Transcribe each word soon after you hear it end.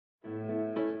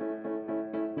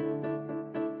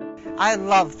I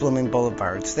love blooming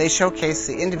boulevards. They showcase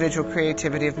the individual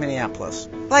creativity of Minneapolis.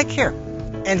 Like here,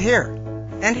 and here,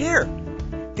 and here.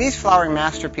 These flowering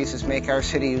masterpieces make our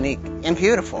city unique and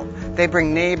beautiful. They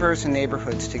bring neighbors and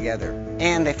neighborhoods together,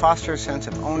 and they foster a sense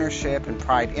of ownership and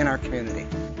pride in our community.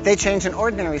 They change an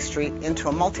ordinary street into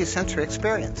a multi-sensory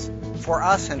experience for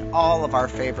us and all of our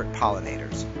favorite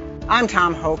pollinators. I'm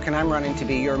Tom Hoch, and I'm running to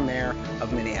be your mayor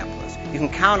of Minneapolis. You can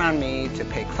count on me to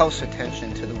pay close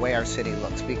attention to the way our city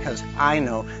looks, because I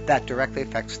know that directly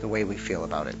affects the way we feel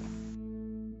about it.